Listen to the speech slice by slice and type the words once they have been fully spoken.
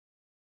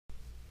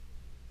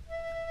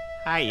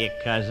Hiya,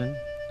 cousin.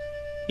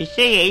 You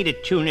say you ate a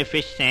tuna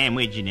fish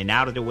sandwich in an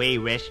out-of-the-way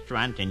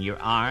restaurant and your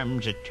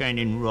arms are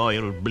turning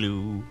royal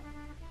blue.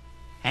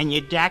 And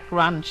your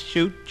Dacron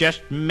suit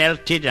just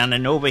melted on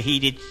an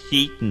overheated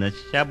seat in the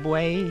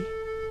subway.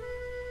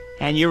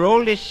 And your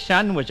oldest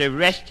son was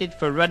arrested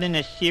for running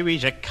a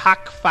series of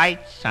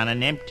cockfights on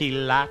an empty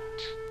lot.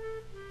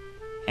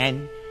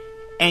 And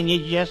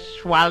you just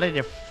swallowed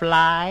a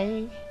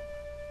fly.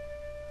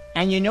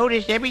 And you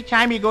notice every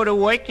time you go to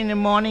work in the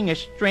morning, a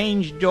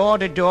strange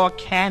door-to-door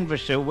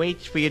canvasser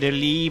waits for you to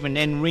leave and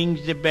then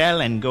rings the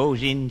bell and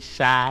goes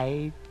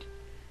inside.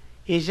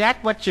 Is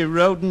that what's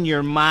eroding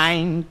your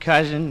mind,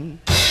 cousin?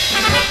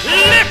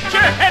 Lift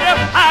your head up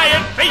high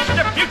and face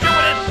the future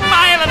with a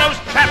smile on those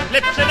chapped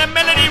lips and a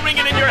melody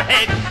ringing in your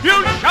head.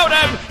 You'll show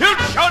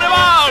them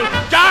all.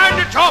 Darn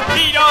the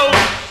torpedoes.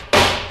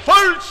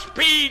 Full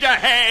speed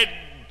ahead.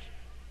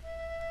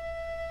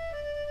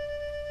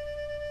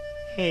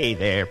 Hey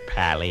there,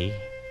 Pally.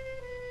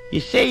 You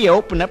say you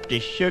open up the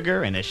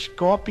sugar and a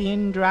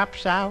scorpion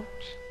drops out?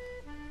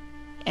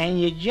 And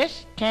you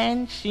just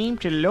can't seem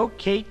to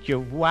locate your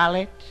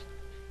wallet?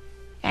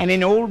 And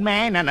an old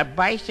man on a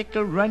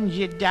bicycle runs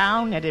you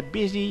down at a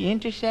busy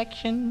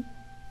intersection?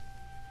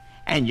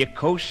 And you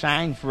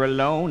co-signed for a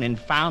loan and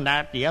found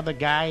out the other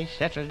guy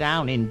settled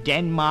down in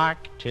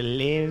Denmark to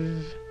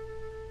live?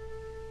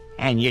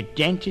 And your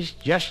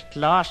dentist just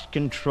lost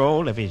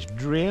control of his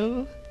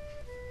drill?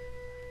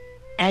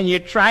 And you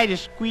tried to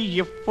squeeze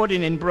your foot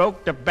in and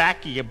broke the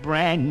back of your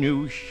brand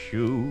new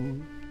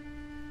shoe?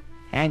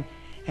 And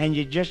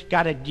you just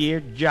got a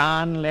Dear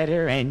John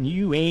letter and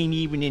you ain't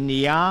even in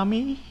the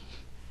army?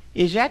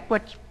 Is that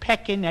what's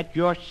pecking at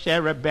your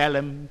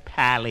cerebellum,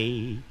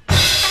 Pally?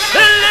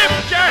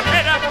 Lift your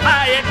head up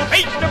high and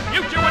face the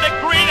future with a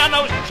grin on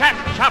those chap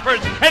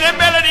choppers and a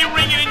melody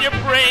ringing in your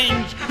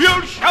brains.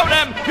 You'll show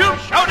them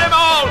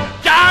all.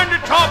 Darn the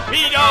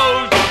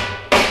torpedoes.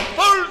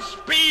 Full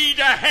speed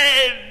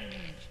ahead.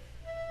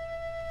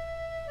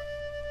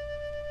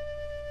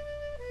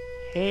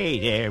 Hey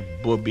there,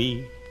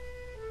 booby.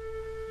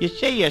 You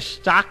say your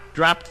stock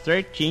dropped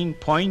 13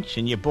 points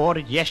and you bought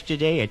it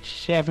yesterday at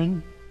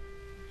 7?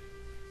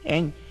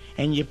 And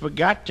you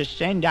forgot to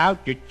send out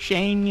your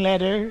chain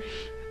letter?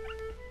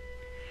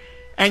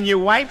 And your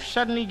wife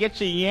suddenly gets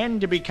a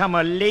yen to become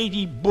a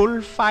lady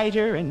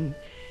bullfighter?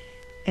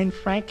 And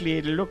frankly,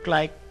 it looked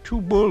like 2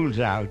 bulls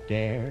out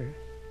there.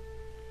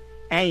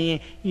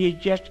 And you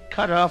just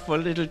cut off a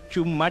little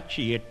too much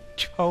of your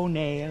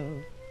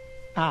toenail.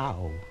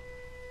 Ow.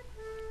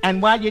 And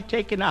while you're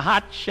taking a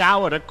hot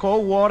shower, the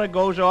cold water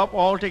goes off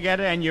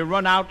altogether and you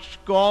run out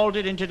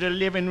scalded into the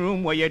living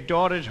room where your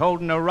daughter's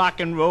holding a rock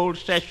and roll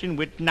session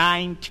with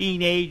 9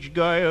 teenage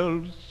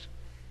girls.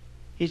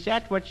 Is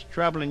that what's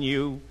troubling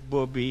you,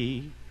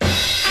 booby?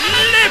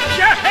 Lift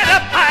your head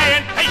up high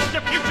and face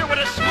the future with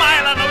a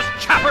smile on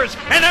those choppers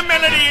and a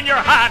melody in your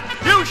heart.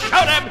 You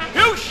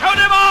show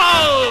them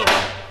all.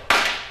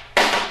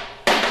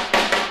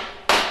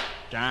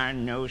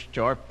 Darn those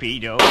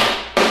torpedoes.